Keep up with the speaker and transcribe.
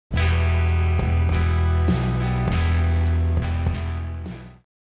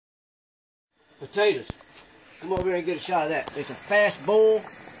potatoes. Come over here and get a shot of that. It's a fast boil.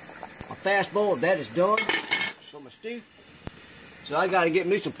 A fast boil, that is done for my stew. So I got to get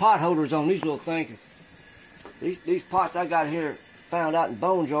me some pot holders on these little things. These pots I got here, found out in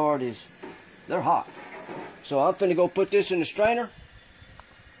Boneyard, they're hot. So I'm finna go put this in the strainer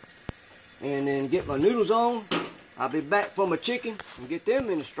and then get my noodles on. I'll be back for my chicken and get them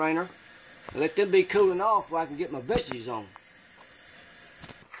in the strainer and let them be cooling off so I can get my veggies on.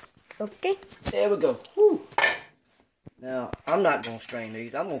 Okay. There we go. Whew. Now, I'm not going to strain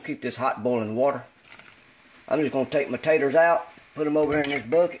these. I'm going to keep this hot boiling water. I'm just going to take my taters out, put them over here in this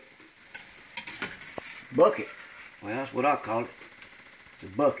bucket. Bucket. Well, that's what I call it.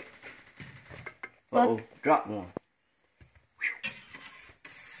 It's a bucket. Uh-oh, dropped one.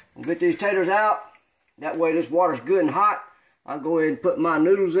 We'll get these taters out. That way this water's good and hot. I'll go ahead and put my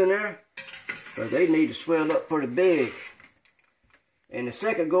noodles in there, because they need to swell up pretty big. And the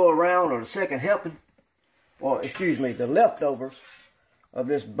second go around, or the second helping, or excuse me, the leftovers of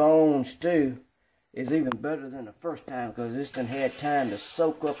this bone stew is even better than the first time, because this done had time to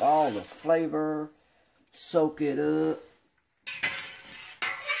soak up all the flavor, soak it up.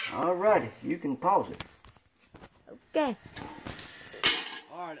 Alrighty, you can pause it. Okay.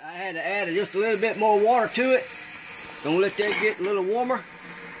 Alright, I had to add just a little bit more water to it. Gonna let that get a little warmer.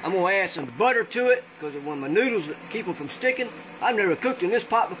 I'm gonna add some butter to it, because when my noodles keep them from sticking. I've never cooked in this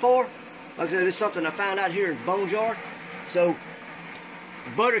pot before. Like I said, it's something I found out here in Boneyard. So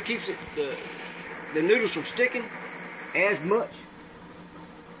butter keeps it, the noodles from sticking as much.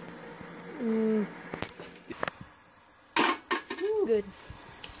 Good.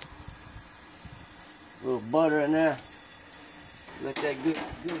 A little butter in there. Let that good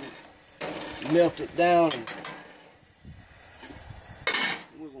melt it down.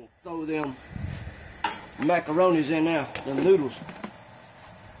 And we're gonna throw them macaronis in there, the noodles.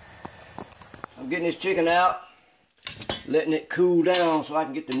 I'm getting this chicken out, letting it cool down so I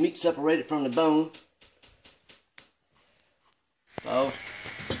can get the meat separated from the bone. So,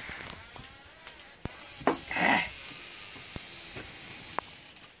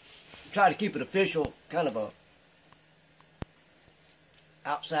 try to keep it official, kind of a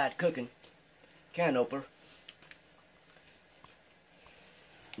outside cooking can opener.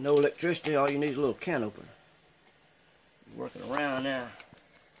 No electricity, all you need is a little can opener. Working around now.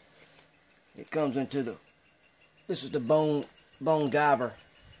 It comes into this is the bone giver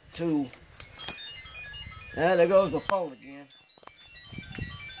tool. And there goes my phone again.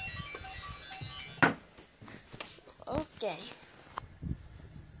 Okay.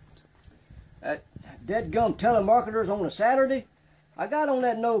 That deadgum telemarketers on a Saturday, I got on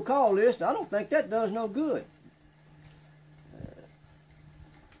that no-call list. I don't think that does no good.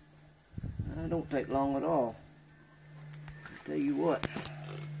 That don't take long at all. I'll tell you what.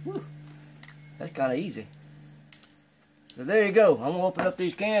 Whew. That's kind of easy. So there you go. I'm going to open up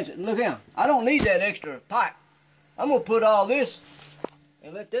these cans. Look here. I don't need that extra pot. I'm going to put all this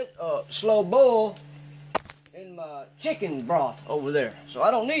and let that slow boil in my chicken broth over there. So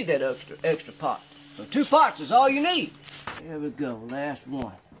I don't need that extra pot. So 2 pots is all you need. There we go. Last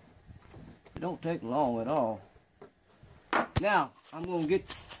one. It don't take long at all. Now, I'm going to get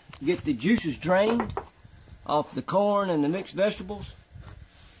the juices drained off the corn and the mixed vegetables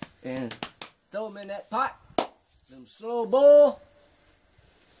and throw them in that pot. Let them slow boil.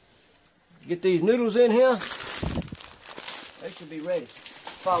 Get these noodles in here. They should be ready.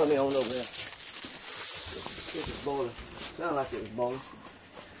 Follow me on over there. Get it boiling. Sound like it was boiling.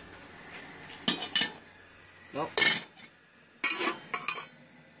 Nope.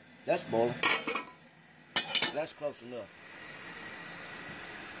 That's boiling. That's close enough.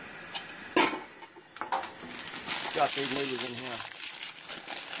 Got these noodles in here.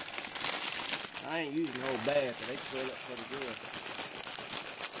 I ain't using the whole bag, but they swell up pretty good.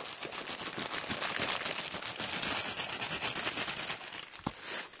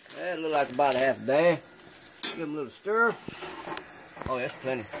 That look like about a half bag. Give them a little stir. Oh, that's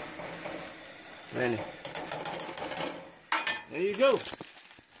plenty. Plenty. There you go.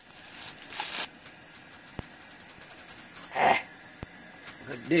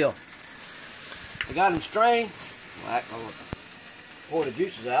 Good deal. I got them strained. Right, I'll pour the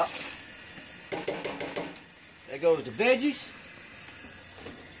juices out. There goes the veggies.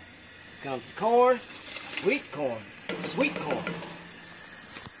 Comes the corn. Sweet corn. Sweet corn.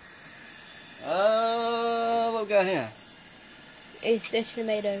 What we got here? It's the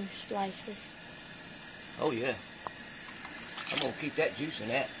tomato slices. Oh yeah. I'm gonna keep that juice in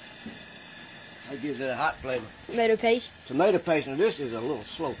that. That gives it a hot flavor. Tomato paste. Tomato paste. Now this is a little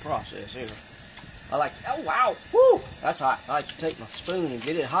slow process here. I like, oh wow, whoo, that's hot. I like to take my spoon and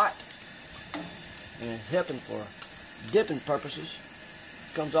get it hot. and it's helping for dipping purposes.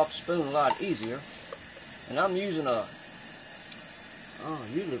 Comes off the spoon a lot easier. And I'm using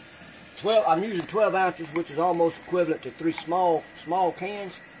usually 12. I'm using 12 ounces, which is almost equivalent to 3 small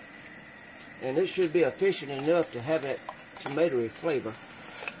cans. And it should be efficient enough to have that tomatoey flavor.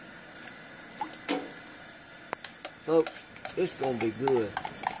 Folks, it's gonna be good.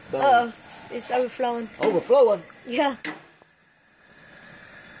 Uh-oh, it's overflowing. Overflowing? Yeah.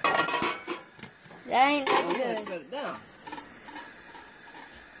 That ain't that Oh, good. cut it down.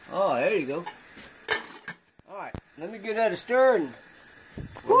 Oh, there you go. Alright, let me get that a stir and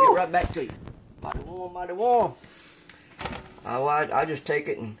we'll get right back to you. Mighty warm, mighty warm. I just take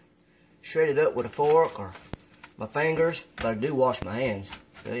it and shred it up with a fork or my fingers, but I do wash my hands.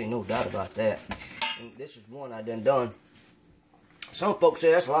 There ain't no doubt about that. And this is one I done. Some folks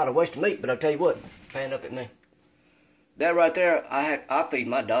say that's a lot of waste of meat, but I'll tell you what, fan up at me. That right there, I feed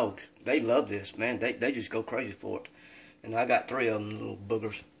my dogs. They love this, man. They just go crazy for it. And I got 3 of them, little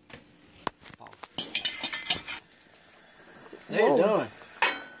boogers. They're done.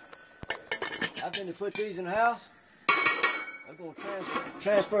 I've been to put these in the house. I'm going to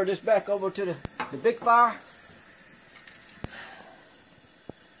transfer this back over to the big fire.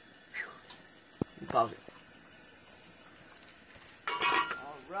 Pause it.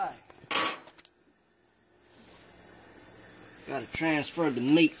 Alright. Got to transfer the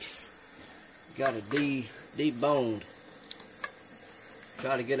meat. Got to deboned.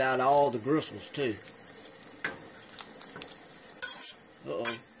 Try to get out all the gristles too.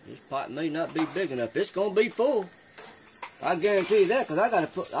 Uh-oh. This pot may not be big enough. It's gonna be full. I guarantee you that, because I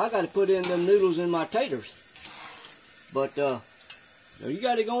gotta put in them noodles in my taters. But you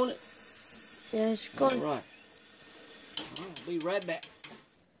got it going? Yeah, it's going. Alright. I'll be right back.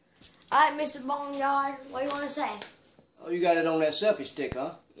 Alright, Mr. Boneyard, what do you want to say? Oh, you got it on that selfie stick,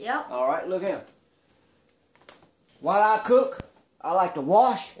 huh? Yep. Alright, look here. While I cook, I like to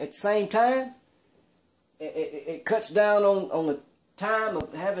wash at the same time. It cuts down on the time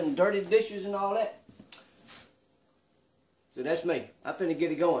of having dirty dishes and all that. So that's me. I'm finna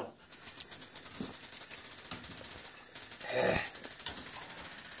get it going.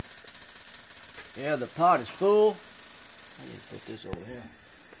 Yeah, the pot is full. I need to put this over here.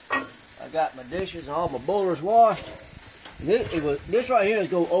 I got my dishes and all my boilers washed. This right here is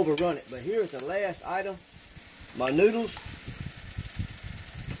going to overrun it, but here's the last item. My noodles.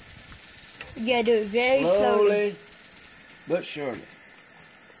 You gotta do it very slowly. But surely.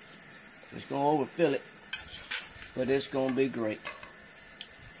 It's going to overfill it, but it's going to be great.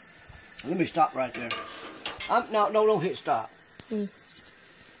 Let me stop right there. No, don't hit stop.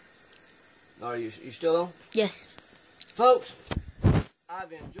 Are you still on? Yes. Folks,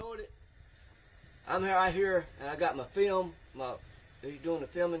 I've enjoyed it. I'm right here, and I got my film. He's doing the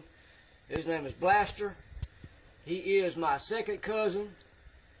filming. His name is Blaster. He is my second cousin.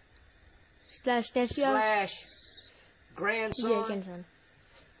 Slash nephew. Slash grandson. Yeah, grandson.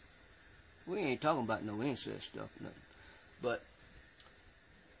 We ain't talking about no incest stuff, nothing. But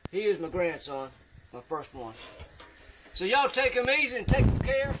he is my grandson, my first one. So y'all take him easy and take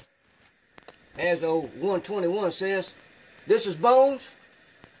care. As old 121 says, this is Bones.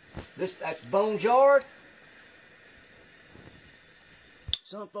 That's Bones Yard.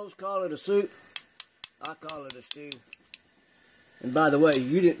 Some folks call it a soup. I call it a stew. And by the way,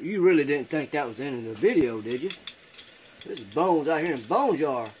 you really didn't think that was the end of the video, did you? This is Bones out here in Bones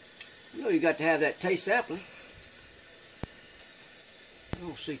Yard. You know you got to have that taste sampling. I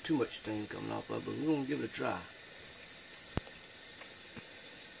don't see too much steam coming off of it, but we're going to give it a try.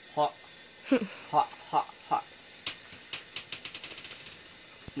 Hot. Hot, hot, hot.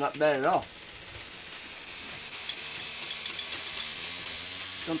 Not bad at all.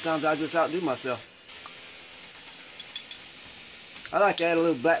 Sometimes I just outdo myself. I like to add a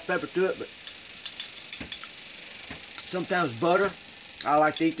little black pepper to it, but sometimes butter. I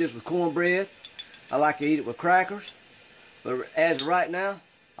like to eat this with cornbread. I like to eat it with crackers. But as of right now,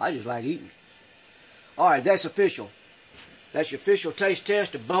 I just like eating it. Alright, that's official. That's your official taste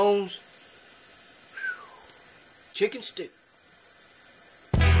test of Bones chicken stew.